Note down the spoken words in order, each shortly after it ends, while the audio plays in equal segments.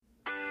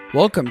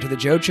Welcome to the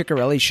Joe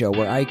Ciccarelli Show,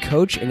 where I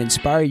coach and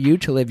inspire you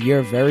to live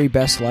your very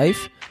best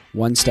life,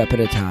 one step at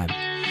a time.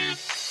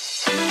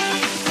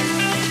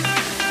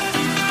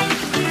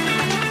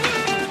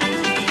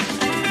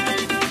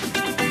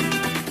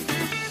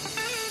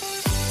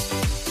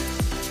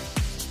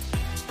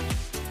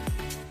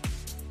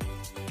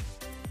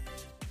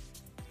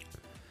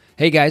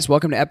 Hey guys,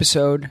 welcome to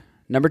episode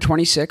number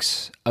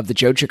 26 of the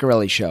Joe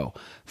Ciccarelli Show.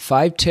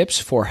 5 tips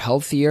for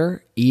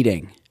healthier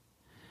eating.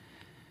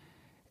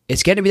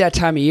 It's going to be that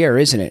time of year,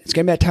 isn't it? It's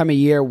going to be that time of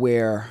year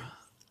where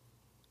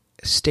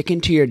sticking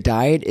to your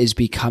diet is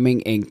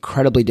becoming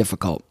incredibly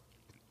difficult.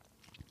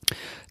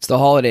 It's the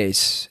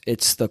holidays.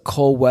 It's the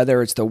cold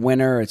weather. It's the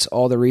winter. It's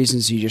all the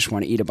reasons you just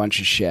want to eat a bunch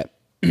of shit.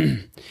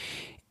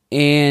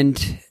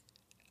 And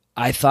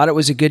I thought it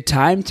was a good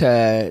time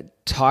to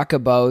talk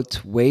about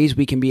ways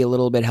we can be a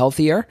little bit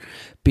healthier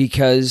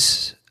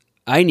because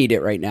I need it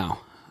right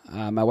now.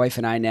 My wife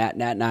and I, Nat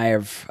and I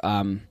have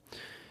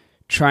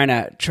trying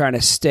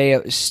to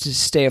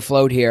stay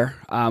afloat here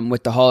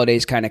with the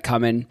holidays kind of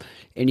coming,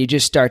 and you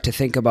just start to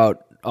think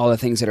about all the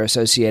things that are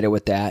associated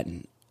with that,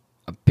 and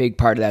a big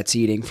part of that's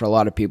eating for a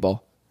lot of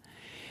people.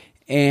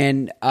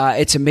 And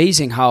it's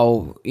amazing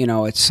how,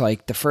 it's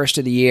like the first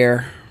of the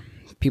year,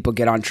 people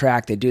get on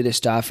track, they do this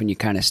stuff, and you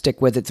kind of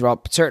stick with it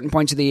throughout certain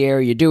points of the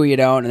year. You do or you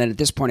don't, and then at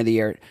this point of the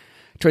year,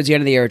 towards the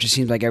end of the year, it just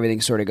seems like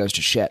everything sort of goes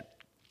to shit.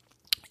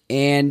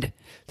 And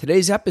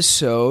today's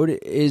episode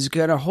is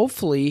going to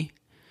hopefully,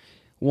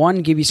 one,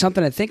 give you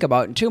something to think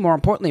about, and two, more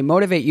importantly,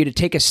 motivate you to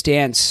take a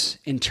stance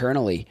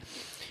internally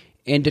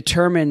and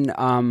determine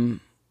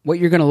what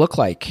you're going to look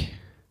like,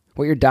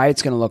 what your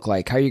diet's going to look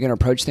like, how you're going to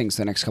approach things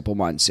the next couple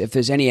months. If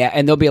there's any,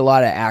 and there'll be a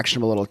lot of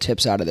actionable little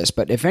tips out of this,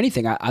 but if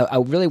anything,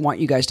 I really want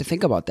you guys to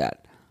think about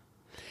that.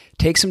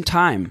 Take some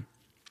time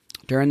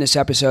during this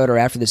episode or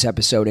after this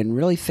episode and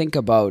really think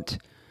about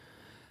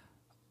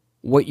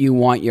what you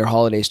want your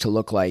holidays to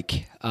look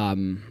like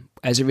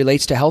as it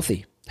relates to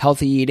healthy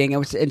eating.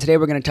 And today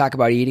we're going to talk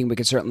about eating. We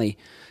can certainly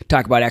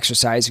talk about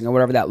exercising or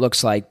whatever that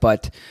looks like.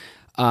 But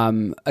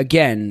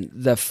again,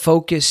 the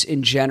focus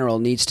in general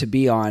needs to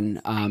be on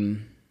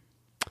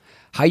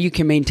how you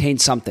can maintain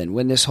something.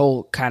 When this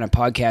whole kind of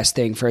podcast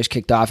thing first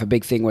kicked off, a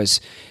big thing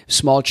was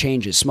small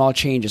changes. Well,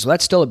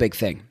 that's still a big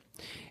thing.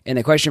 And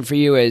the question for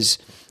you is,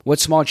 what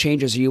small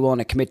changes are you willing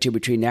to commit to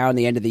between now and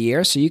the end of the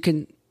year? So you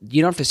don't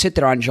have to sit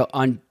there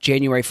on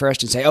January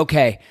 1st and say,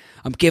 okay,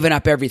 I'm giving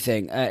up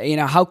everything.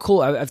 How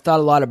cool, I've thought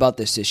a lot about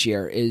this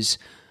year, is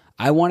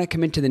I want to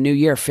come into the new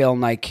year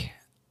feeling like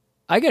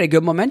I got a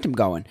good momentum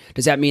going.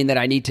 Does that mean that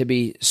I need to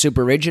be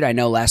super rigid? I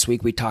know last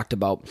week we talked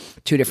about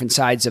 2 different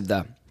sides of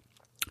the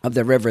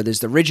river. There's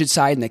the rigid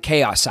side and the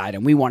chaos side,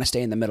 and we want to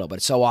stay in the middle.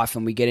 But so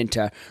often we get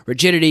into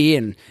rigidity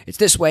and it's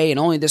this way and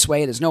only this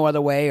way, there's no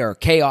other way, or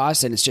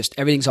chaos and it's just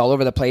everything's all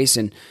over the place,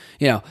 and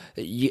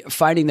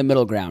finding the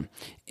middle ground.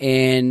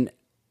 And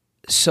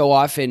so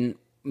often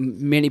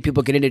many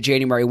people get into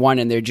January 1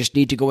 and they just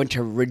need to go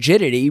into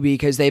rigidity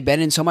because they've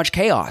been in so much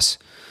chaos.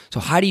 So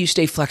how do you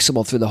stay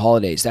flexible through the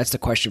holidays? That's the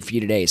question for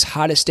you today, is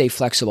how to stay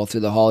flexible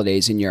through the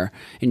holidays in your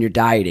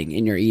dieting,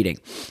 in your eating.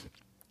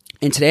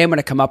 And today I'm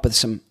going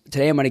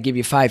to give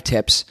you 5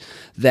 tips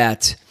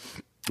that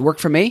work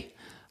for me.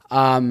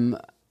 I'm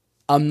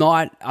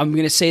going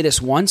to say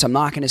this once, I'm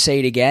not going to say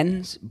it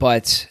again,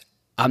 but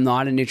I'm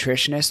not a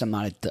nutritionist. I'm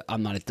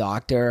not a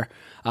doctor.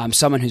 I'm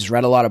someone who's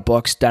read a lot of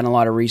books, done a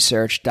lot of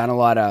research, done a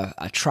lot of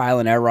trial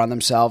and error on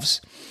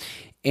themselves,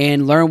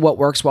 and learn what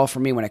works well for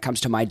me when it comes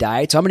to my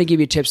diet. So I'm going to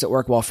give you tips that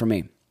work well for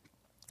me.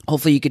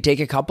 Hopefully you could take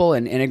a couple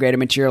and integrate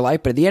them into your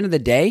life. But at the end of the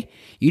day,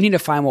 you need to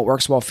find what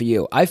works well for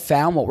you. I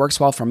found what works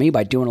well for me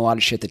by doing a lot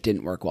of shit that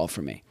didn't work well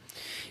for me.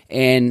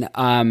 And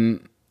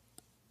I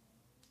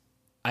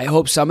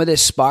hope some of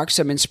this sparks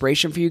some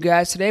inspiration for you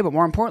guys today. But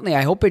more importantly,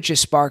 I hope it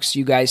just sparks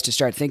you guys to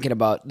start thinking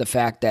about the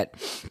fact that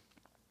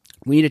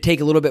we need to take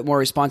a little bit more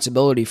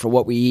responsibility for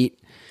what we eat,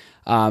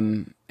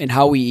 and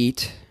how we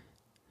eat,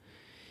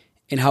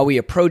 and how we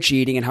approach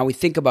eating, and how we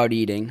think about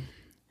eating.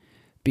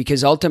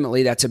 Because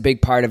ultimately, that's a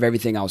big part of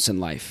everything else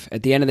in life.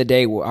 At the end of the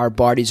day, our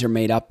bodies are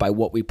made up by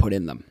what we put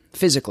in them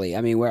physically.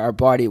 I mean,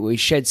 we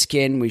shed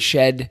skin, we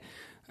shed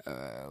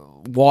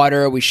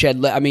water,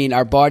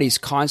 our bodies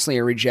constantly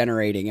are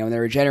regenerating, and they're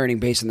regenerating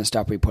based on the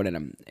stuff we put in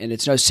them. And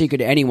it's no secret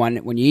to anyone,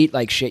 when you eat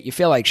like shit, you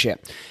feel like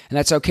shit. And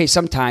that's okay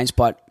sometimes,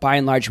 but by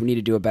and large, we need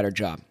to do a better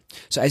job.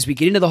 So as we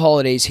get into the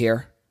holidays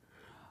here,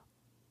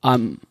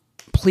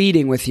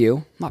 pleading with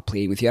you, not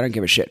pleading with you, I don't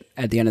give a shit.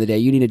 At the end of the day,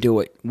 you need to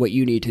do what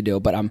you need to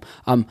do, but I'm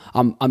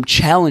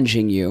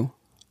challenging you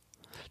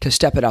to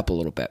step it up a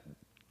little bit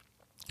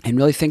and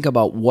really think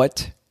about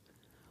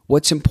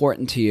what's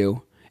important to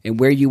you and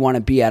where you want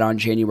to be at on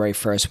January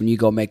 1st when you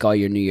go make all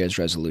your New Year's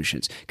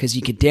resolutions. Because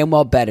you can damn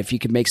well bet if you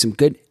can make some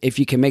good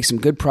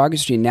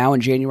progress between now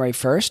and January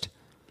 1st,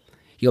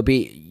 you'll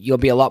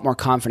be a lot more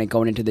confident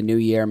going into the new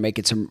year and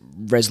making some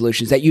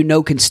resolutions that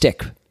can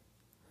stick.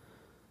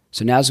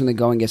 So now's when the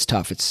going gets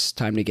tough. It's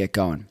time to get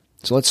going.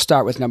 So let's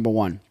start with number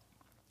 1.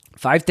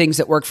 5 things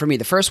that work for me.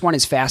 The first one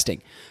is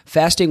fasting.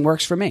 Fasting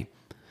works for me.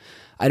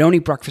 I don't eat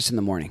breakfast in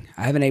the morning.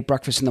 I haven't ate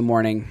breakfast in the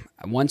morning.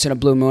 Once in a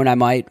blue moon, I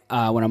might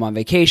when I'm on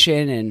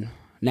vacation and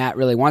Nat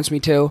really wants me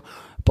to.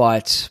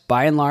 But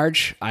by and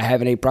large, I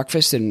haven't ate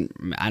breakfast in,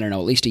 I don't know,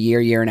 at least a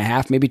year and a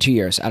half, maybe 2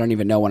 years. I don't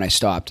even know when I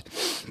stopped.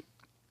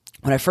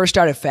 When I first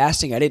started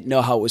fasting, I didn't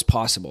know how it was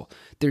possible.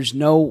 There's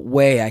no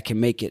way I can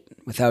make it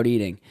without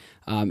eating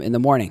in the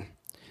morning.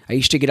 I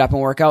used to get up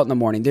and work out in the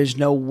morning. There's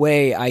no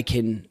way I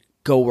can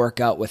go work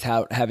out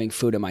without having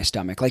food in my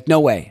stomach. Like, no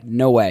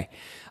way.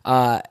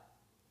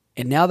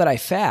 And now that I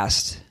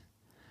fast,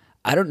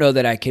 I don't know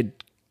that I could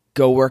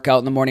go work out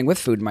in the morning with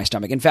food in my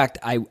stomach. In fact,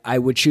 I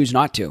would choose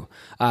not to.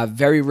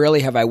 Very rarely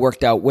have I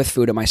worked out with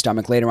food in my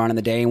stomach later on in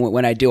the day. And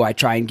when I do, I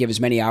try and give as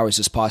many hours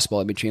as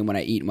possible in between when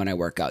I eat and when I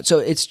work out. So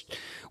it's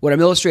what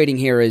I'm illustrating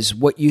here is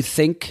what you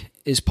think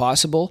is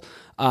possible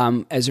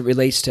as it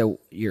relates to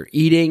your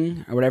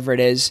eating or whatever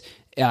it is.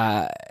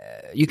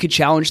 You could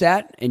challenge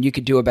that and you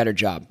could do a better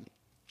job.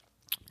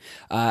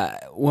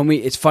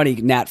 It's funny,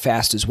 Nat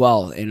fast as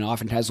well, and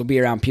oftentimes we'll be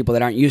around people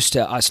that aren't used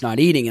to us not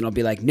eating, and it'll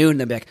be like noon, and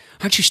they'll be like,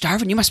 "Aren't you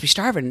starving? You must be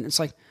starving." And it's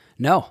like,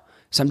 no.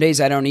 Some days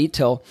I don't eat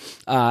till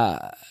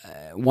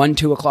 1,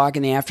 2 o'clock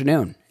in the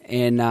afternoon.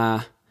 And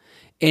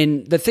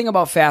the thing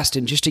about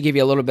fasting, just to give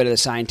you a little bit of the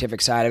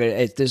scientific side of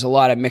it, there's a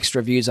lot of mixed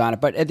reviews on it,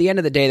 but at the end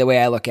of the day, the way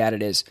I look at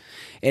it is,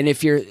 and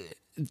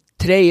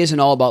today isn't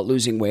all about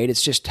losing weight.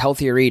 It's just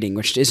healthier eating,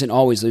 which isn't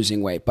always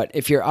losing weight. But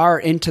if you are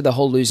into the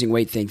whole losing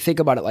weight thing, think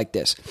about it like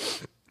this.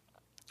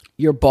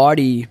 Your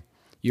body,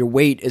 your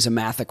weight is a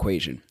math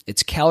equation.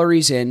 It's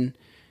calories in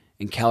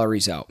and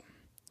calories out.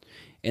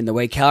 And the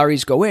way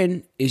calories go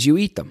in is you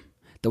eat them.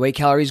 The way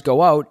calories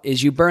go out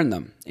is you burn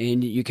them.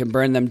 And you can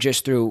burn them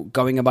just through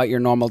going about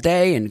your normal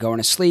day and going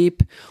to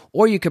sleep,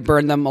 or you could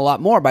burn them a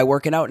lot more by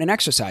working out and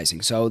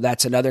exercising. So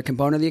that's another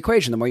component of the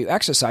equation. The more you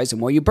exercise, the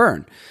more you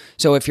burn.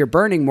 So if you're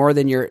burning more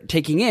than you're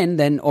taking in,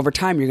 then over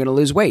time you're going to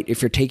lose weight.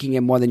 If you're taking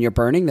in more than you're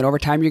burning, then over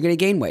time you're going to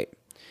gain weight.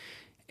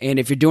 And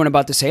if you're doing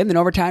about the same, then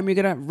over time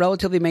you're going to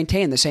relatively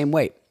maintain the same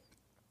weight.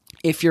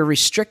 If you're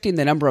restricting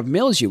the number of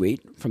meals you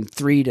eat from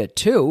 3 to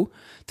 2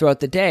 throughout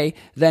the day,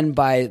 then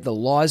by the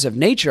laws of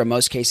nature in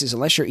most cases,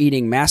 unless you're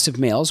eating massive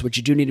meals, which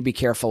you do need to be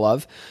careful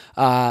of,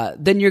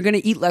 then you're going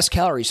to eat less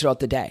calories throughout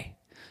the day.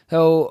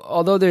 So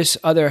although there's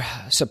other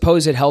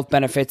supposed health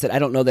benefits that I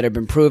don't know that have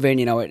been proven,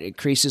 it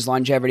increases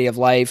longevity of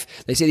life.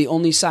 They say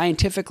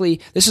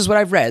this is what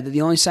I've read, that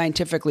the only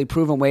scientifically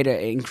proven way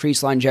to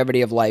increase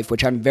longevity of life,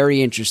 which I'm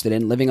very interested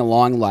in, living a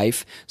long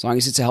life, as long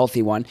as it's a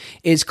healthy one,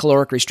 is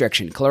caloric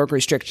restriction. Caloric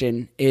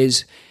restriction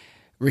is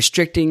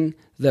restricting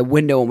the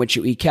window in which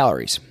you eat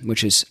calories,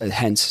 which is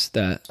hence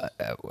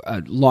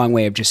a long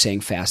way of just saying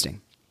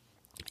fasting.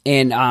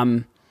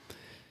 And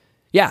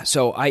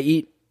so I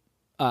eat.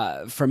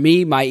 For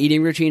me, my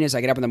eating routine is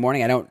I get up in the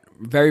morning. I don't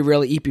very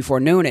rarely eat before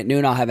noon. At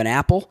noon, I'll have an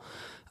apple.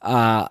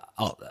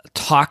 I'll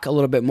talk a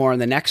little bit more in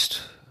the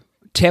next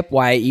tip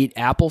why I eat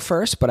apple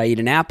first, but I eat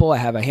an apple. I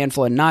have a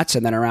handful of nuts,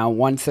 and then around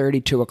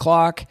 1:30, 2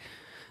 o'clock,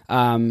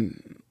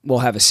 we'll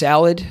have a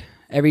salad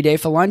every day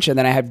for lunch, and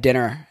then I have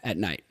dinner at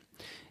night.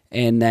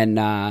 And then,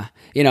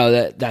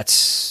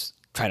 that's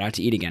try not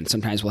to eat again.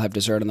 Sometimes we'll have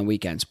dessert on the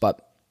weekends,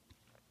 but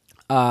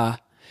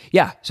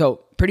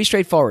so pretty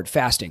straightforward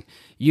fasting.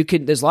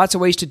 There's lots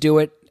of ways to do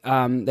it.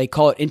 They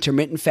call it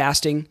intermittent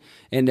fasting.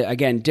 And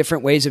again,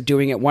 different ways of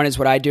doing it. One is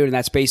what I do, and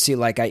that's basically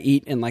like I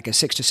eat in like a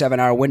 6 to 7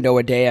 hour window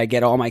a day. I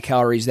get all my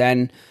calories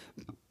then.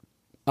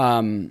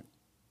 Some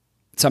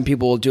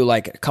people will do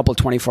like a couple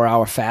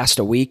 24-hour fast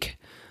a week.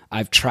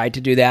 I've tried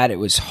to do that. It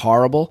was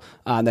horrible.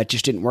 That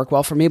just didn't work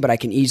well for me, but I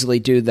can easily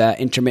do the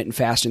intermittent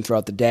fasting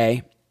throughout the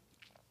day.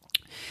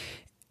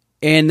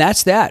 And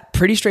that's that.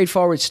 Pretty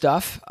straightforward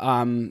stuff.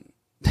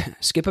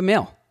 Skip a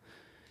meal.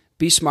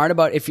 Be smart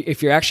about,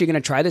 if you're actually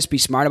going to try this, be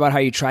smart about how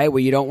you try it.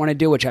 What you don't want to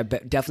do, which I've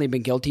definitely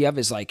been guilty of,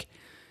 is like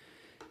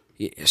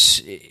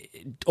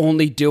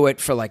only do it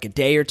for like a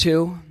day or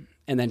two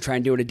and then try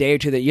and do it a day or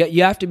two. That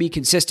you have to be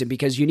consistent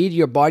because you need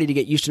your body to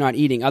get used to not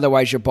eating.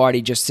 Otherwise, your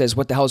body just says,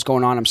 what the hell's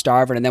going on? I'm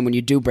starving. And then when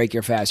you do break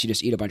your fast, you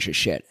just eat a bunch of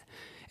shit.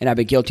 And I've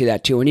been guilty of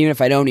that too. And even if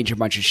I don't eat a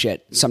bunch of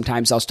shit,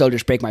 sometimes I'll still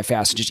just break my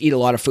fast and just eat a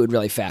lot of food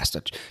really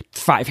fast.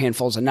 5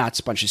 handfuls of nuts,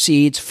 a bunch of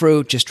seeds,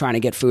 fruit, just trying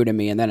to get food in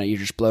me. And then you're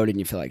just bloated and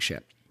you feel like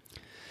shit.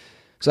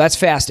 So that's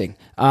fasting.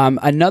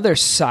 Another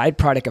side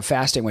product of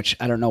fasting, which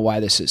I don't know why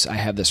this is, I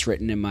have this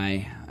written in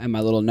my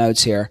little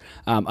notes here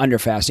under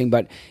fasting,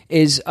 but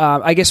is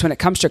I guess when it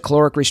comes to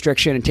caloric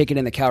restriction and taking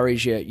in the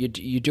calories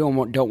you do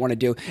and don't want to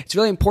do, it's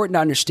really important to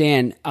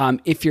understand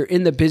if you're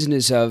in the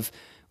business of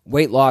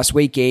weight loss,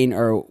 weight gain,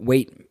 or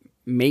weight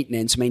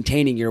maintenance,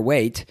 maintaining your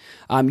weight,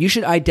 you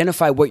should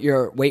identify what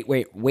your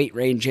weight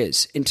range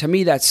is. And to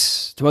me,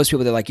 that's, to most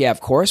people, they're like, yeah, of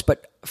course.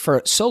 But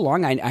for so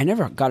long, I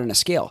never got on a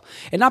scale.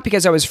 And not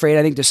because I was afraid.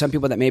 I think there's some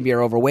people that maybe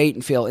are overweight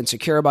and feel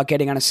insecure about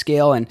getting on a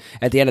scale. And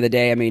at the end of the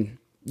day, I mean,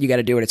 you got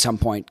to do it at some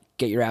point,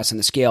 get your ass on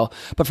the scale.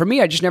 But for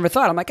me, I just never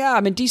thought. I'm like,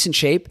 I'm in decent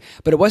shape.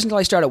 But it wasn't until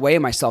I started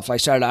weighing myself, I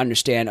started to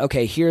understand,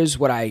 okay, here's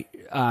what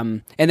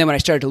and then when I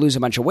started to lose a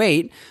bunch of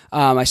weight,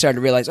 I started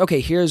to realize, okay,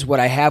 here's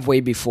what I have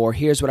weighed before.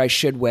 Here's what I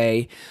should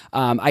weigh.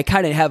 I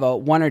kind of have a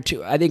 1 or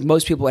 2, I think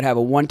most people would have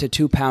a 1 to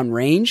 2 pound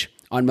range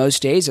on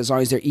most days, as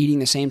long as they're eating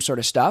the same sort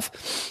of stuff.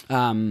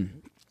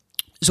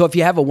 So if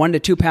you have a 1 to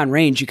 2 pound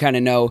range, you kind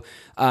of know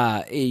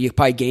you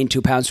probably gain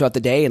 2 pounds throughout the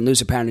day and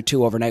lose a pound or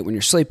 2 overnight when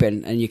you're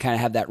sleeping, and you kind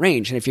of have that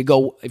range. And if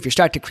you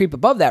start to creep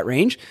above that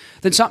range,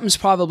 then something's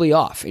probably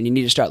off, and you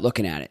need to start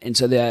looking at it. And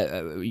so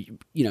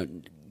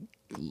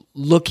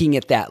looking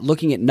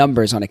at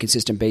numbers on a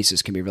consistent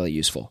basis can be really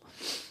useful.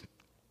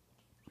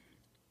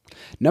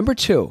 Number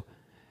 2,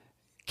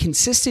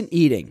 consistent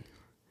eating.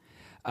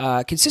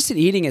 Consistent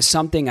eating is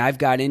something I've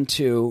got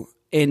into,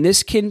 and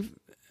this can.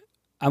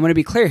 I'm going to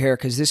be clear here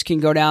because this can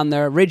go down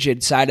the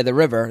rigid side of the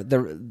river.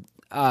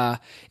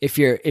 If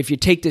you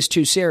take this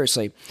too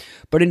seriously,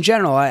 but in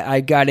general,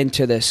 I got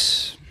into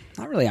this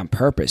not really on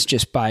purpose,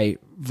 just by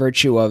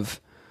virtue of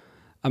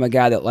I'm a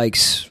guy that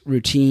likes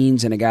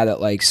routines and a guy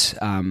that likes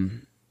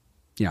kind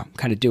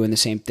of doing the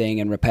same thing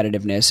and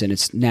repetitiveness.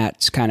 And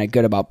Nat's kind of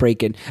good about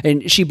breaking,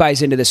 and she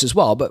buys into this as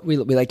well. But we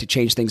like to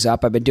change things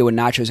up. I've been doing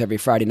nachos every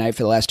Friday night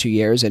for the last 2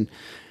 years, and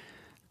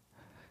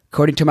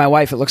according to my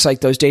wife, it looks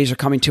like those days are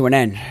coming to an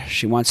end.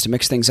 She wants to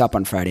mix things up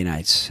on Friday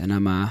nights, and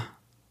I'm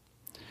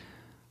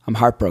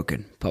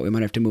heartbroken. But we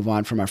might have to move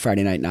on from our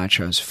Friday night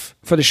nachos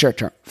for the short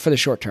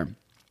term.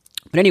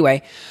 But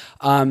anyway,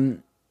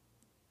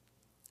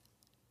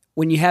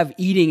 when you have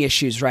eating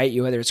issues, right?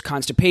 Whether it's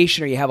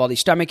constipation or you have all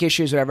these stomach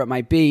issues, whatever it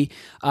might be,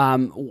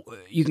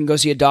 you can go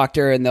see a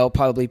doctor and they'll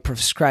probably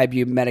prescribe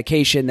you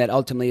medication that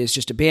ultimately is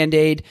just a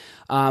Band-Aid.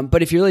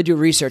 But if you really do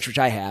research, which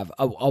I have,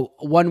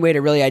 one way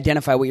to really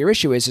identify what your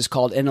issue is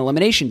called an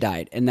elimination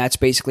diet. And that's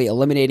basically you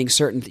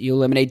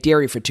eliminate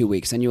dairy for 2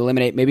 weeks, then you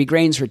eliminate maybe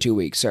grains for 2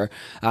 weeks, or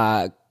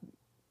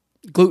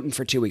gluten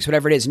for 2 weeks,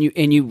 whatever it is.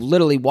 And you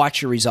literally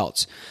watch your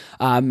results.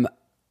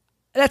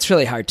 That's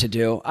really hard to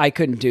do. I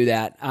couldn't do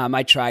that.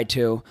 I tried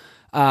to.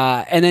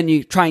 And then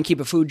you try and keep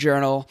a food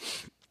journal.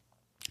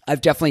 I've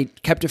definitely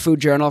kept a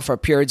food journal for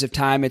periods of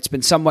time. It's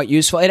been somewhat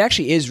useful. It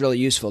actually is really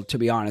useful, to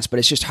be honest, but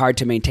it's just hard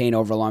to maintain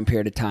over a long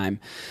period of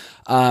time.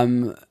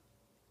 And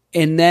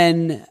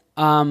then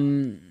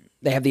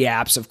they have the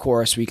apps, of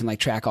course, where you can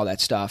track all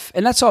that stuff.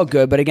 And that's all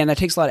good, but again, that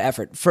takes a lot of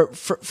effort.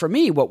 For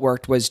me, what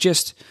worked was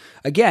just,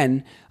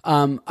 again,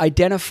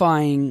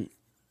 identifying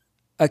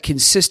a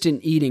consistent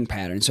eating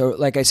pattern. So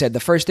like I said,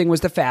 the first thing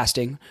was the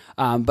fasting,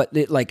 but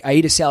I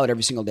eat a salad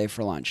every single day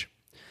for lunch.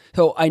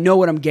 So I know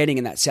what I'm getting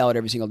in that salad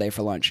every single day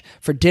for lunch.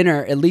 For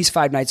dinner, at least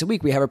 5 nights a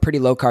week, we have a pretty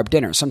low carb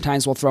dinner.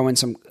 Sometimes we'll throw in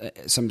some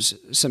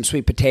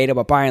sweet potato,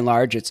 but by and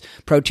large, it's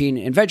protein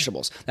and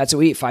vegetables. That's what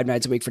we eat 5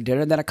 nights a week for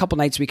dinner. And then a couple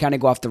nights we kind of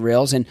go off the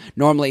rails, and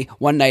normally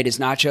one night is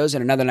nachos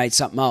and another night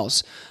something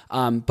else.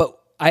 But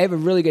I have a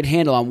really good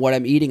handle on what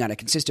I'm eating on a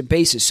consistent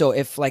basis. So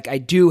if I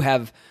do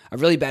have a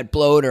really bad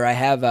bloat, or I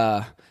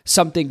have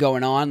something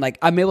going on,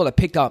 I'm able to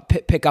pick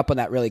up on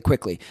that really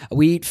quickly.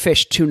 We eat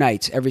fish 2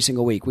 nights every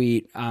single week. We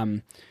eat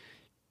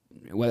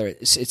whether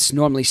it's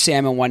normally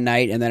salmon one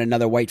night and then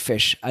another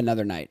whitefish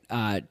another night,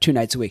 2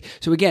 nights a week.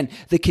 So again,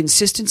 the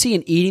consistency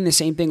in eating the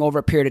same thing over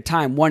a period of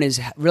time, one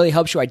is really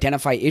helps you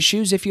identify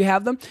issues if you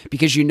have them,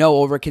 because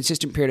over a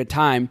consistent period of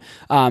time,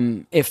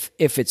 if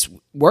it's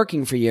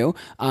working for you,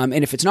 and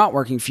if it's not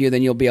working for you,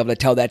 then you'll be able to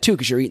tell that too,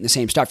 because you're eating the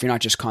same stuff. You're not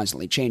just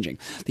constantly changing.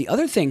 The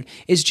other thing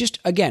is just,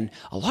 again,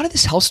 a lot of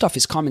this health stuff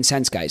is common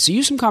sense, guys. So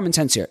use some common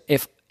sense here.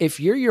 If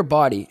you're your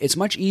body, it's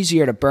much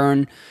easier to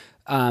burn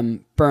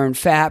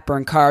fat,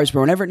 burn carbs,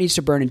 burn whatever it needs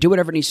to burn, and do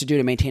whatever it needs to do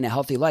to maintain a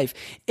healthy life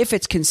if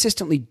it's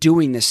consistently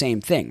doing the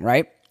same thing,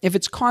 right? If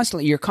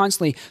you're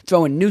constantly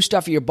throwing new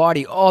stuff in your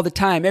body all the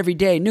time, every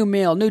day, new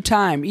meal, new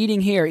time,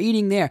 eating here,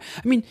 eating there.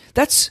 I mean,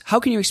 how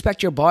can you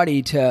expect your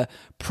body to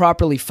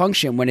properly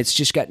function when it's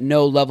just got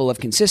no level of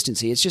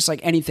consistency? It's just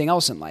like anything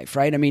else in life,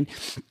 right? I mean,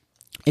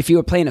 if you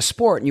were playing a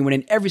sport and you went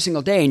in every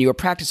single day and you were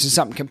practicing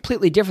something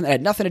completely different that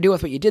had nothing to do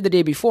with what you did the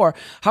day before,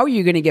 how are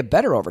you going to get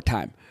better over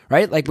time,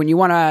 right? When you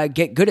want to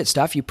get good at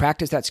stuff, you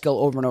practice that skill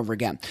over and over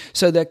again.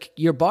 So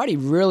your body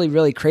really,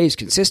 really craves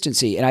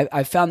consistency, and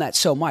I found that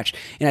so much.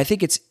 And I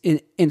think it's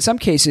in some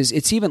cases,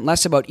 it's even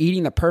less about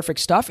eating the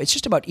perfect stuff. It's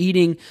just about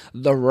eating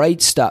the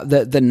right stuff,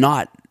 the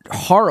not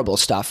horrible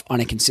stuff on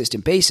a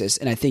consistent basis.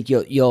 And I think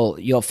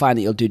you'll find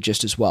that you'll do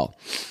just as well.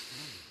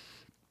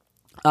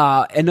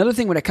 Another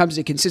thing when it comes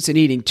to consistent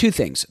eating, 2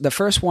 things. The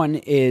first one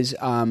is,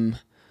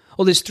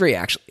 there's 3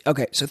 actually.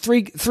 Okay, so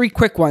three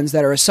quick ones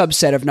that are a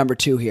subset of number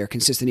 2 here,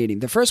 consistent eating.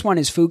 The first one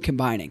is food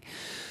combining.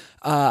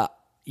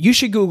 You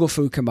should Google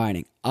food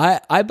combining.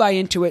 I buy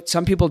into it.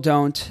 Some people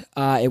don't.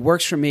 It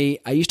works for me.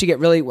 When I used to get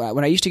really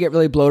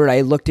bloated,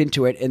 I looked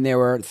into it, and there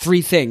were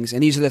 3 things,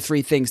 and these are the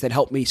 3 things that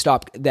helped me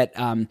stop that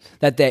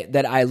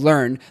I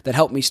learned that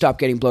helped me stop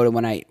getting bloated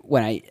when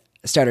I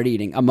started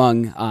eating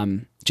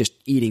among just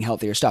eating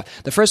healthier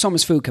stuff. The first one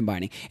was food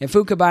combining. And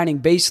food combining,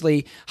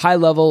 basically, high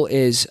level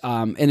is,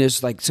 and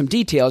there's like some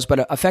details,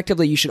 but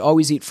effectively you should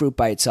always eat fruit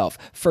by itself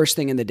first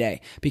thing in the day,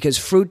 because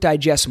fruit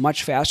digests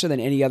much faster than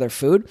any other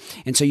food.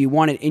 And so you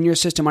want it in your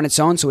system on its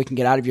own so it can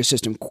get out of your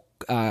system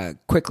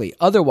quickly.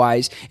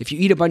 Otherwise, if you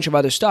eat a bunch of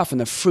other stuff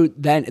and the fruit,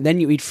 then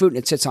you eat fruit and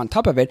it sits on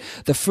top of it,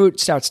 the fruit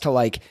starts to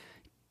like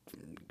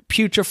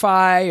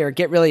putrefy or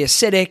get really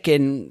acidic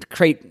and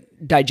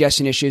create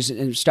digestion issues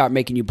and start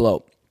making you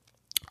bloat.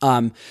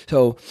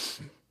 So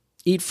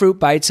eat fruit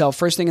by itself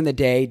first thing in the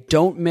day.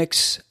 Don't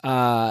mix,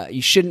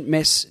 you shouldn't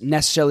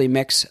necessarily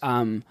mix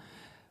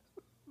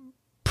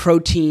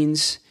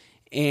proteins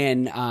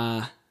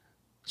and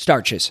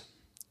starches.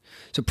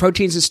 So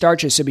proteins and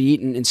starches should be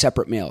eaten in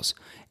separate meals.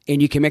 And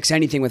you can mix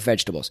anything with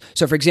vegetables.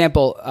 So for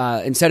example,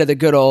 instead of the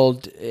good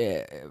old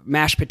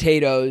mashed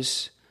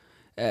potatoes,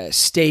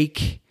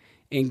 steak,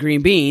 and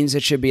green beans,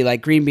 it should be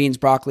like green beans,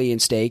 broccoli,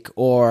 and steak,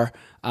 or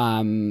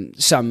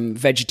some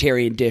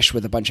vegetarian dish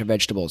with a bunch of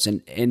vegetables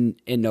and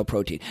no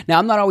protein. Now,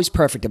 I'm not always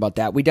perfect about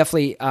that. We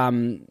definitely,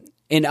 and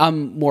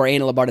I'm more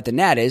anal about it than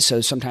Nat is, so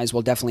sometimes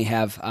we'll definitely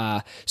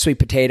have sweet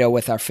potato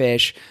with our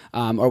fish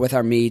or with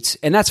our meats,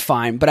 and that's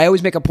fine. But I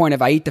always make a point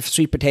of I eat the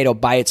sweet potato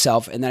by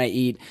itself, and then I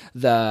eat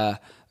the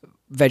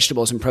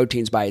vegetables and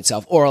proteins by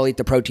itself, or I'll eat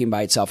the protein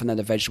by itself and then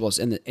the vegetables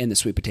in the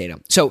sweet potato.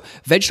 So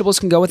vegetables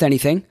can go with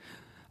anything,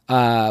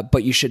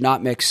 but you should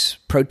not mix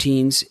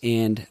proteins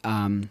and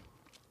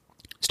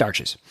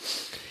starches.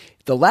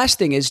 The last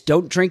thing is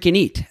don't drink and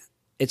eat.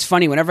 It's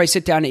funny, whenever I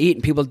sit down to eat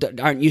and people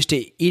aren't used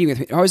to eating with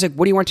me, I'm always like,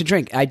 what do you want to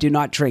drink? I do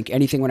not drink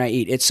anything when I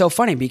eat. It's so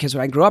funny because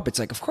when I grew up, it's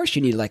like, of course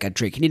you need like a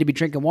drink. You need to be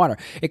drinking water.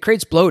 It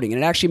creates bloating, and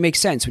it actually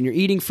makes sense. When you're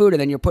eating food and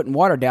then you're putting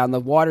water down,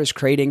 the water is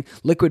creating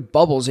liquid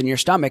bubbles in your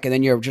stomach, and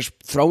then you're just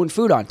throwing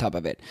food on top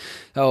of it.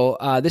 So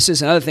this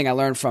is another thing I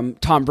learned from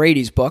Tom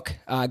Brady's book,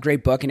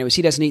 great book, and it was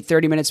he doesn't eat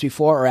 30 minutes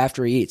before or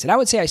after he eats. And I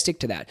would say I stick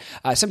to that.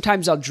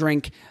 Sometimes I'll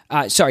drink,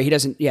 he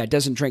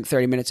doesn't drink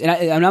 30 minutes.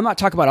 And I'm not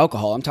talking about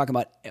alcohol. I'm talking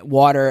about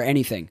water,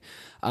 anything.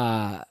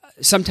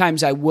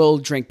 Sometimes I will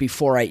drink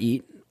before I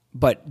eat,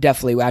 but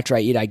definitely after I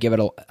eat, I give it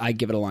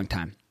a long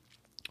time.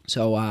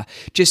 So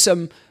just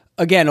some,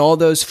 again, all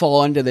those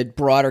fall under the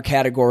broader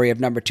category of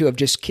number 2 of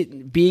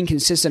just being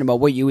consistent about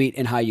what you eat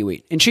and how you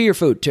eat. And chew your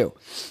food too.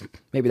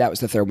 Maybe that was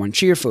the third one.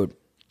 Chew your food.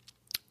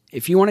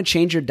 If you want to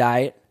change your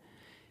diet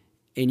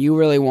and you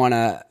really want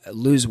to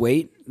lose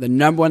weight, the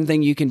number one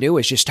thing you can do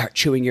is just start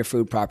chewing your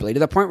food properly to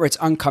the point where it's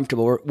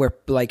uncomfortable, where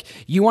like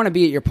you want to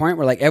be at your point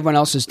where like everyone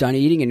else is done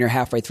eating and you're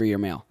halfway through your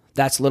meal.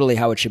 That's literally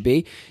how it should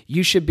be.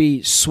 You should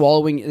be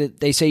swallowing.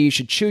 They say you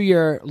should chew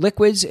your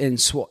liquids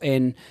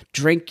and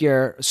drink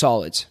your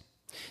solids.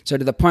 So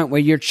to the point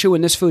where you're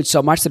chewing this food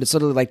so much that it's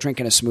literally like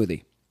drinking a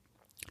smoothie.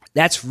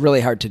 That's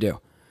really hard to do.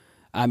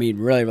 I mean,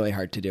 really, really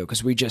hard to do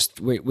because we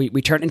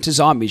turn into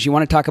zombies. You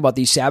want to talk about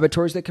these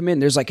saboteurs that come in?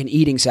 There's like an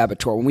eating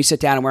saboteur. When we sit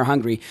down and we're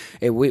hungry,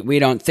 we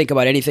don't think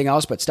about anything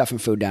else but stuffing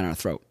food down our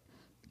throat.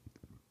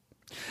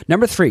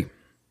 Number 3,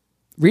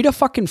 read a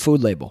fucking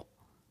food label.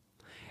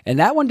 And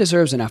that one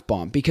deserves an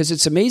F-bomb because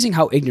it's amazing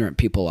how ignorant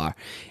people are.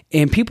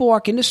 And people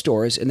walk into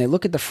stores and they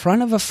look at the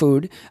front of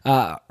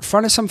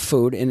front of some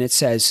food, and it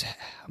says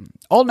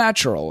all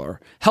natural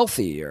or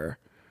healthy or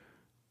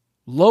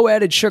low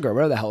added sugar,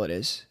 whatever the hell it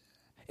is.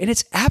 And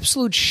it's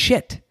absolute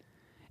shit.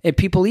 And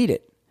people eat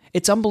it.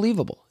 It's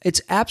unbelievable. It's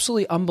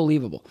absolutely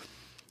unbelievable.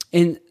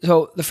 And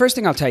so the first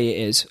thing I'll tell you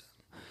is,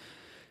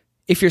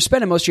 if you're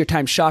spending most of your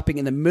time shopping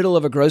in the middle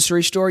of a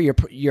grocery store,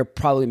 you're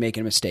probably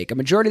making a mistake. A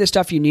majority of the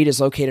stuff you need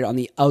is located on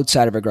the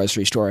outside of a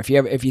grocery store. If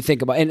you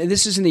think about, and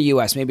this is in the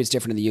U.S., maybe it's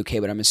different in the U.K.,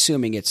 but I'm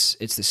assuming it's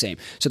the same.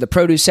 So the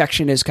produce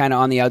section is kind of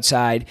on the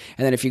outside,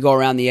 and then if you go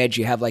around the edge,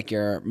 you have like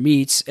your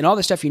meats, and all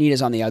the stuff you need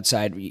is on the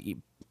outside.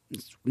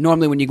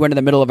 Normally, when you go into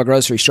the middle of a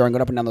grocery store and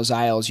go up and down those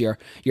aisles, you're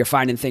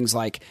finding things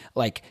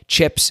like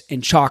chips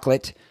and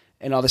chocolate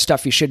and all the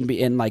stuff you shouldn't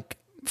be in, like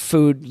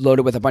food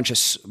loaded with a bunch of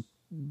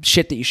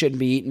shit that you shouldn't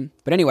be eating.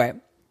 But anyway,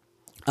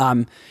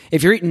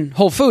 if you're eating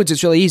whole foods,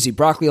 it's really easy.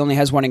 Broccoli only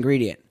has one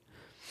ingredient.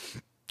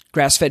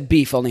 Grass-fed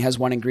beef only has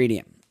one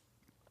ingredient.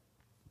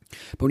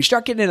 But when you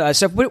start getting into other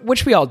stuff,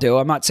 which we all do,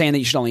 I'm not saying that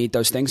you should only eat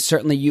those things.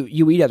 Certainly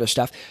you eat other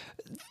stuff.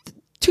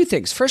 2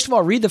 things. First of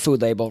all, read the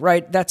food label,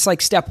 right? That's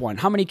like step 1.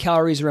 How many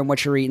calories are in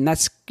what you're eating?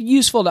 That's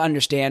useful to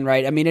understand,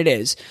 right? I mean, it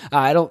is.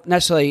 I don't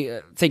necessarily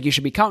think you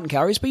should be counting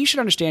calories, but you should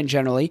understand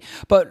generally.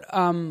 But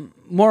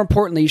more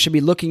importantly, you should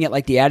be looking at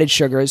like the added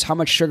sugars, how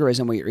much sugar is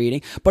in what you're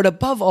eating. But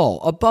above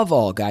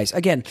all, guys,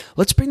 again,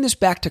 let's bring this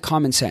back to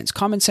common sense.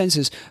 Common sense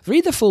is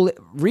flip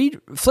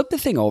the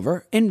thing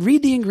over and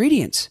read the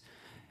ingredients.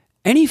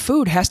 Any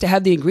food has to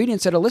have the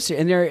ingredients that are listed,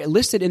 and they're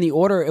listed in the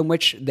order in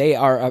which they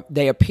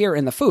appear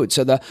in the food.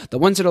 So the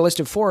ones that are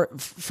listed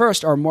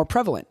first are more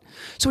prevalent.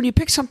 So when you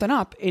pick something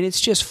up and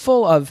it's just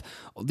full of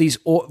these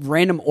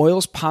random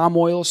oils, palm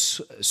oil,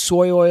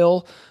 soy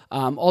oil,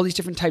 all these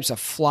different types of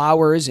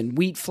flours and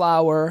wheat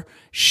flour,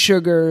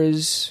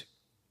 sugars,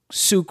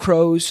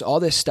 sucrose, all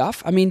this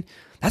stuff. I mean,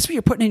 that's what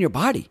you're putting in your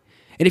body.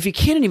 And if you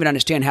can't even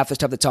understand half the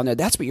stuff that's on there,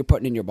 that's what you're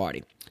putting in your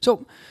body.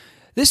 So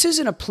this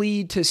isn't a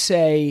plea to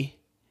say,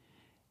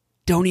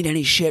 don't eat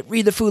any shit.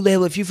 Read the food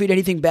label. If you feed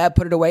anything bad,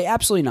 put it away.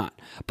 Absolutely not.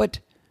 But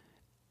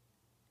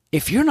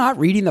if you're not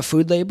reading the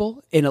food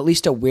label and at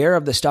least aware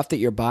of the stuff that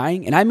you're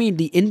buying, and I mean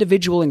the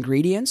individual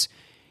ingredients,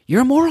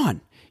 you're a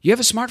moron. You have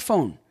a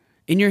smartphone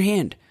in your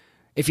hand.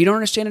 If you don't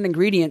understand an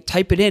ingredient,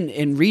 type it in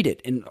and read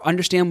it and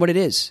understand what it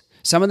is.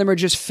 Some of them are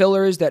just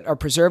fillers that are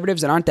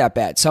preservatives that aren't that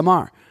bad. Some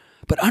are.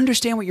 But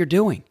understand what you're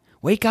doing.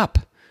 Wake up.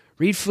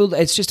 Read food.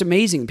 It's just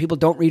amazing. People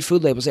don't read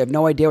food labels. They have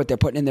no idea what they're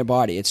putting in their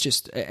body.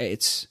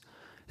 This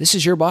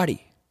is your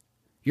body.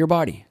 Your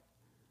body.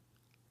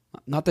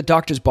 Not the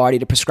doctor's body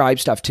to prescribe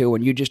stuff to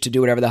and you just to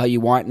do whatever the hell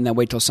you want and then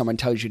wait till someone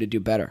tells you to do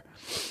better.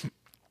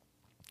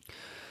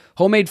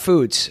 Homemade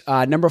foods.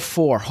 Number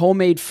 4,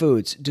 homemade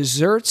foods,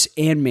 desserts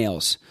and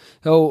meals.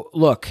 So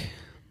look,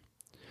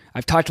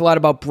 I've talked a lot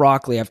about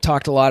broccoli. I've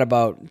talked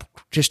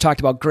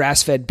about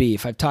grass-fed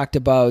beef. I've talked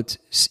about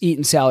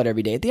eating salad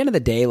every day. At the end of the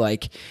day,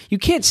 like, you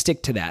can't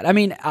stick to that. I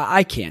mean,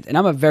 I can't, and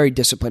I'm a very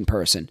disciplined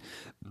person.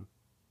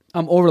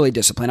 I'm overly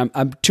disciplined.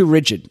 I'm too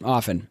rigid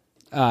often.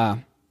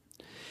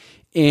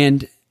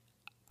 And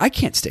I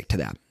can't stick to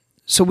that.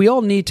 So we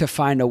all need to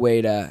find a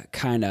way to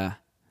kind of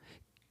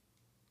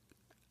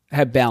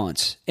have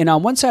balance. And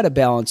on one side of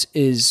balance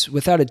is,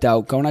 without a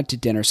doubt, going out to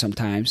dinner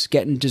sometimes,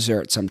 getting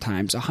dessert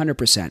sometimes,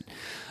 100%.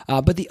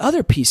 But the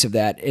other piece of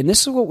that, and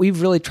this is what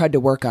we've really tried to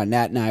work on,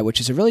 Nat and I, which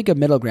is a really good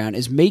middle ground,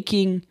 is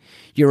making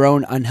your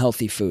own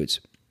unhealthy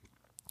foods.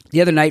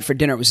 The other night for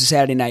dinner, it was a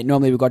Saturday night.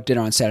 Normally we go to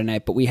dinner on Saturday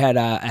night, but we had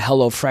a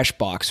Hello Fresh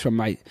box from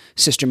my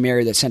sister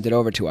Mary that sent it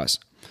over to us.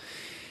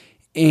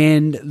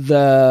 And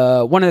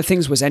one of the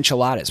things was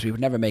enchiladas. We would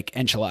never make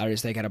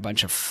enchiladas. They got a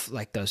bunch of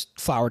like those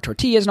flour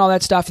tortillas and all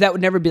that stuff. That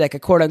would never be like a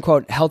quote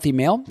unquote healthy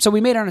meal. So we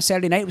made it on a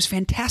Saturday night. It was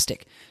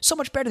fantastic. So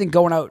much better than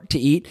going out to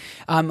eat.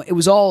 It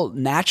was all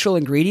natural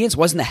ingredients. It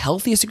wasn't the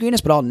healthiest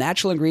ingredients, but all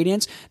natural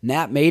ingredients.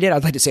 Nat made it.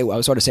 I'd like to say, I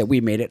was sort of say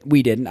we made it.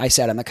 We didn't. I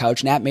sat on the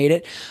couch. Nat made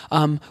it.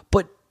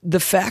 But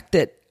the fact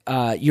that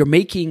you're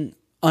making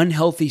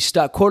unhealthy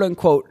stuff, quote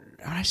unquote,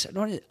 I said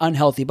not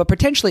unhealthy, but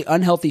potentially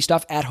unhealthy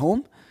stuff at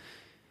home,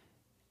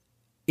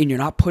 and you're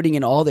not putting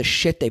in all the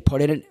shit they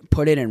put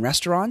in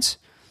restaurants,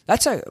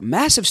 that's a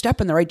massive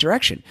step in the right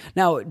direction.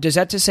 Now, does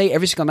that to say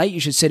every single night you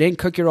should sit in,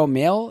 cook your own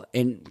meal,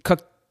 and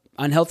cook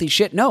unhealthy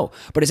shit? No.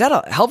 But is that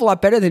a hell of a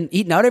lot better than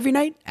eating out every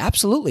night?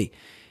 Absolutely.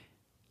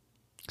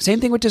 Same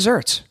thing with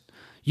desserts.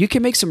 You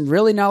can make some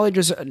really gnarly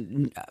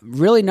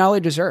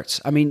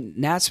desserts. I mean,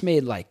 Nat's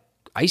made like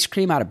ice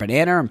cream out of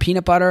banana and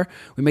peanut butter.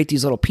 We make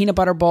these little peanut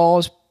butter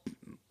balls,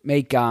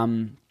 make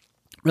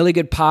really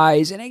good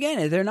pies. And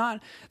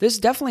again, there's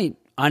definitely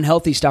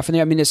unhealthy stuff in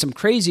there. I mean, there's some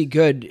crazy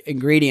good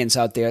ingredients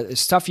out there. There's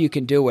stuff you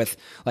can do with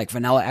like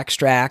vanilla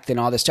extract and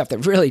all this stuff that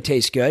really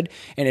tastes good,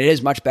 and it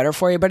is much better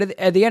for you. But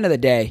at the end of the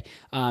day,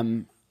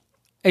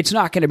 it's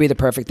not going to be the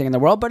perfect thing in the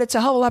world, but it's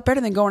a hell of a lot better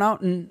than going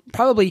out and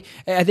probably,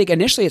 I think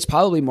initially it's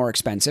probably more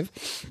expensive,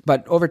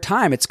 but over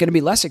time it's going to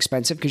be less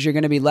expensive because you're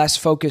going to be less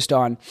focused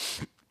on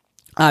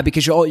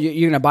because you're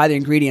going to buy the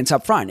ingredients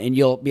up front and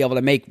you'll be able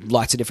to make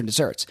lots of different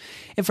desserts.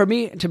 And for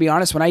me, to be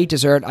honest, when I eat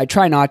dessert, I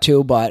try not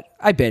to, but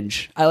I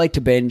binge. I like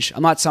to binge.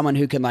 I'm not someone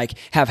who can like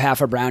have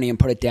half a brownie and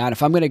put it down.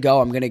 If I'm going to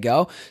go, I'm going to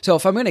go. So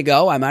if I'm going to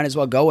go, I might as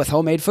well go with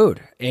homemade food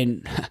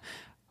and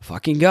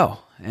fucking go.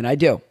 And I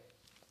do.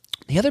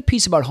 The other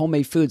piece about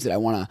homemade foods that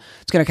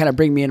it's going to kind of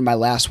bring me into my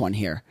last one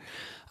here.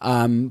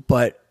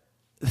 But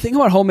the thing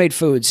about homemade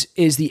foods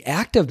is the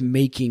act of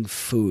making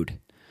food.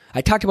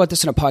 I talked about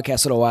this in a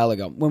podcast a little while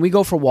ago. When we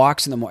go for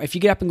walks in the morning, if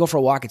you get up and go for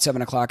a walk at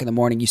 7 o'clock in the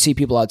morning, you see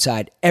people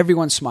outside,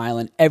 everyone's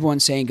smiling,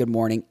 everyone's saying good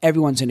morning,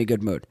 everyone's in a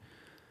good mood.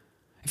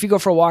 If you go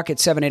for a walk at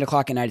 7, 8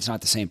 o'clock at night, it's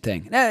not the same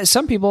thing.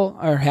 Some people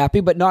are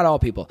happy, but not all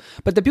people.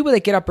 But the people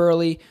that get up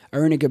early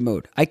are in a good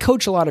mood. I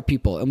coach a lot of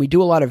people, and we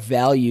do a lot of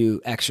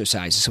value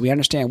exercises, so we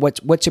understand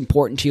what's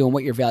important to you and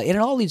what your value. And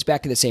it all leads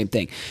back to the same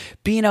thing.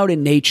 Being out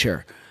in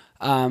nature,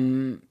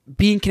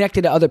 being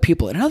connected to other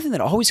people. And another thing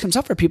that always comes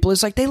up for people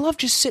is like they love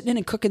just sitting in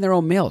and cooking their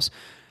own meals.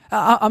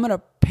 I'm going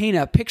to paint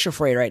a picture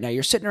for you right now.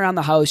 You're sitting around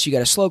the house. You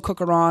got a slow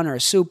cooker on or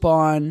a soup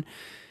on.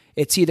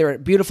 It's either a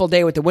beautiful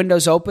day with the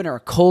windows open or a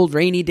cold,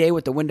 rainy day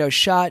with the windows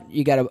shut.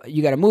 You got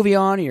a movie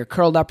on, or you're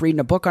curled up reading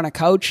a book on a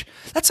couch.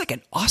 That's like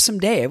an awesome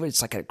day.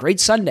 It's like a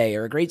great Sunday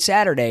or a great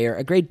Saturday or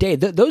a great day.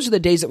 Those are the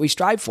days that we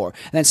strive for.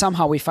 And then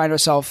somehow we find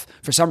ourselves,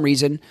 for some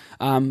reason,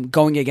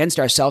 going against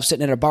ourselves,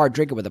 sitting at a bar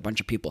drinking with a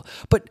bunch of people.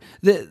 But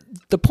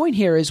the point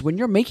here is when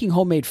you're making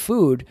homemade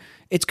food,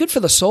 it's good for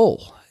the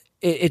soul.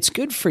 It's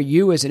good for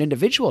you as an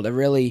individual to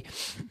really,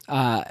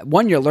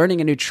 one, you're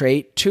learning a new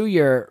trait. Two,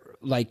 you're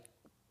like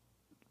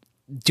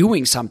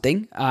doing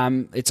something.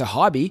 It's a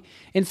hobby.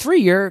 And 3,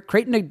 you're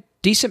creating a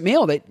decent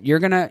meal that you're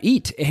going to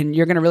eat and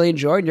you're going to really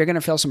enjoy and you're going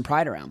to feel some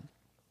pride around.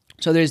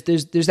 So there's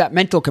that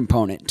mental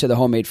component to the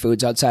homemade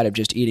foods outside of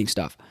just eating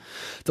stuff.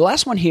 The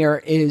last one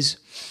here is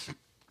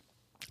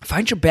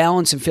find your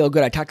balance and feel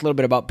good. I talked a little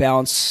bit about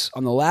balance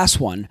on the last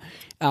one.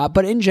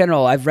 But in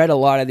general, I've read a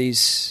lot of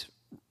these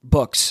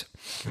books.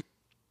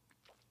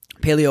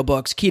 paleo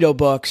books, keto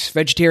books,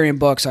 vegetarian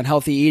books on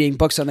healthy eating,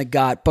 books on the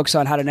gut, books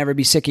on how to never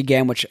be sick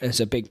again, which is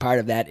a big part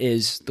of that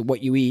is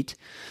what you eat.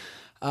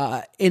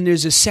 And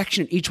there's a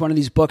section in each one of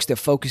these books that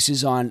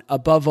focuses on,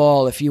 above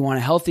all, if you want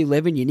a healthy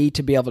living, you need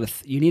to be able to,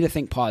 you need to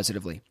think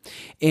positively.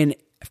 And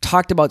I've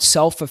talked about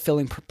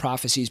self-fulfilling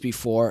prophecies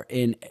before,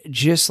 and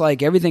just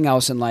like everything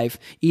else in life,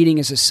 eating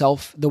is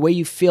the way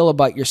you feel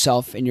about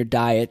yourself and your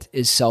diet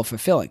is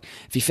self-fulfilling.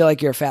 If you feel like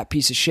you're a fat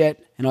piece of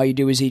shit and all you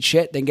do is eat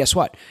shit, then guess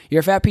what? You're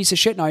a fat piece of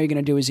shit and all you're going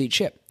to do is eat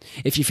shit.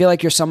 If you feel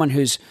like you're someone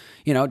who's,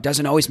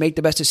 doesn't always make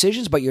the best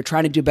decisions, but you're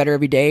trying to do better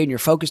every day and you're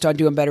focused on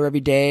doing better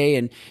every day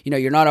and,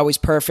 you're not always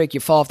perfect,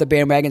 you fall off the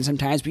bandwagon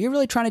sometimes, but you're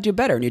really trying to do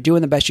better and you're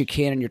doing the best you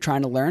can and you're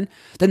trying to learn,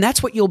 then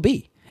that's what you'll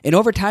be. And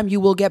over time,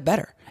 you will get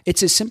better.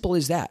 It's as simple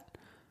as that.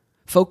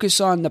 Focus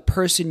on the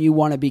person you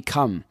want to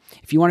become.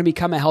 If you want to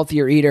become a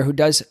healthier eater who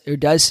does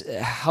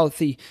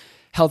healthy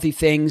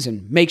things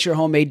and makes your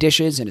homemade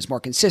dishes and is more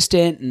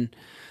consistent,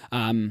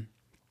 and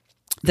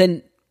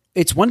then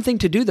it's one thing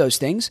to do those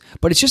things,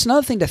 but it's just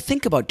another thing to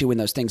think about doing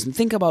those things and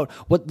think about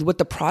what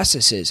the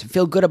process is and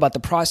feel good about the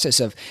process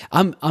of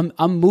I'm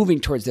moving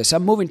towards this,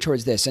 I'm moving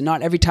towards this, and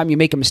not every time you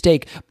make a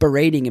mistake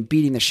berating and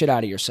beating the shit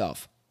out of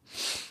yourself.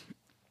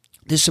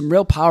 There's some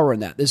real power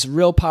in that. There's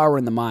real power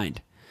in the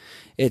mind.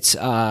 It's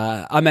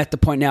I'm at the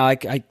point now.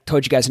 I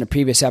told you guys in a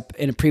previous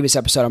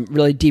episode. I'm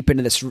really deep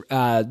into this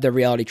the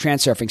reality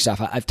transurfing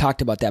stuff. I've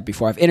talked about that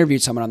before. I've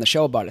interviewed someone on the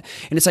show about it,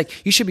 and it's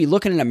like you should be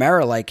looking in a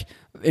mirror, like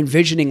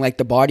envisioning like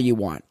the body you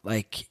want,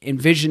 like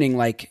envisioning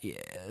like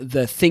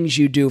the things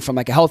you do from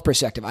like a health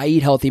perspective. I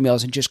eat healthy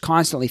meals and just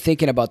constantly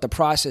thinking about the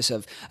process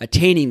of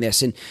attaining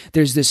this. And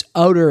there's this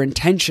outer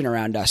intention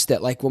around us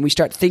that like when we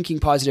start thinking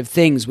positive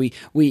things, we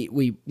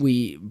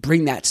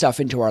bring that stuff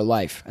into our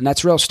life, and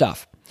that's real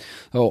stuff.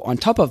 So on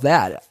top of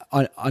that,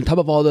 on top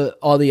of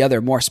all the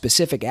other more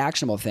specific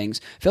actionable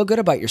things, feel good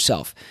about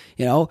yourself.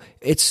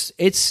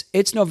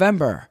 It's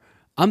November.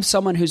 I'm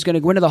someone who's going to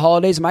go into the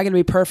holidays. Am I going to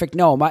be perfect?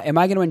 No. Am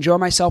I going to enjoy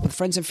myself with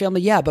friends and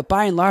family? Yeah. But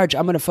by and large,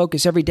 I'm going to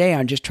focus every day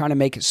on just trying to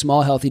make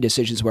small, healthy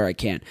decisions where I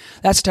can.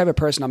 That's the type of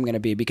person I'm going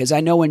to be, because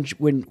I know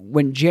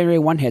when January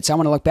 1 hits, I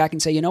want to look back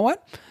and say, you know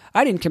what?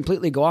 I didn't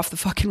completely go off the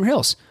fucking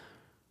rails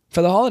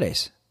for the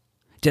holidays.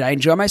 Did I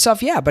enjoy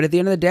myself? Yeah, but at the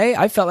end of the day,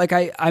 I felt like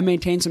I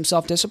maintained some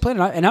self-discipline,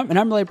 and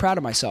I'm really proud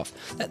of myself.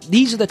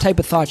 These are the type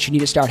of thoughts you need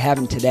to start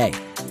having today,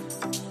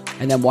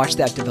 and then watch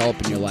that develop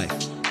in your life.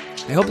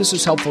 I hope this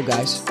was helpful,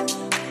 guys.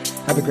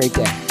 Have a great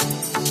day.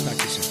 Talk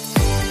to you soon.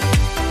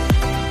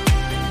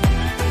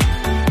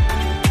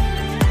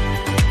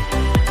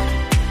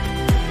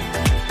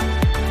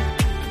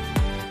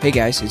 Hey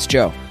guys, it's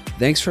Joe.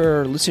 Thanks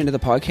for listening to the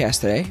podcast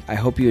today. I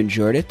hope you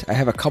enjoyed it. I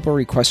have a couple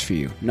requests for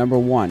you. Number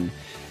one,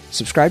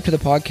 subscribe to the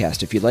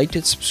podcast. If you liked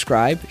it,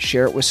 subscribe,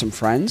 share it with some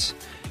friends.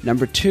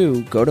 Number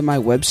two, go to my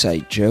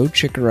website,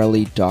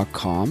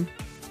 joeciccarelli.com,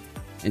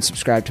 and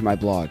subscribe to my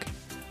blog.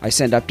 I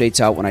send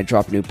updates out when I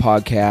drop new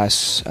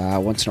podcasts,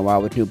 once in a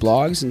while with new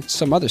blogs and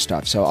some other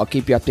stuff. So I'll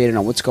keep you updated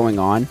on what's going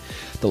on.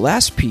 The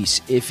last piece,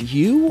 if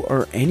you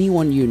or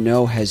anyone you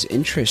know has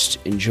interest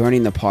in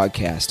joining the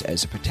podcast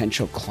as a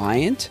potential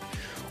client,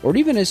 or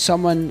even as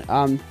someone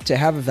to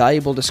have a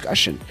valuable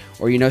discussion,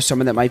 or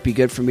someone that might be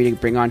good for me to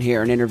bring on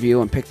here and interview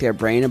and pick their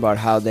brain about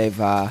how they've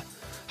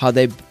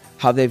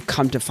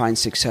come to find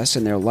success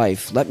in their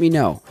life, let me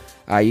know.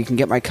 You can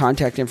get my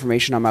contact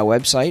information on my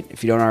website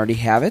if you don't already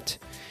have it.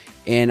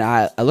 And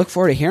I look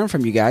forward to hearing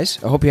from you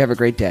guys. I hope you have a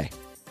great day.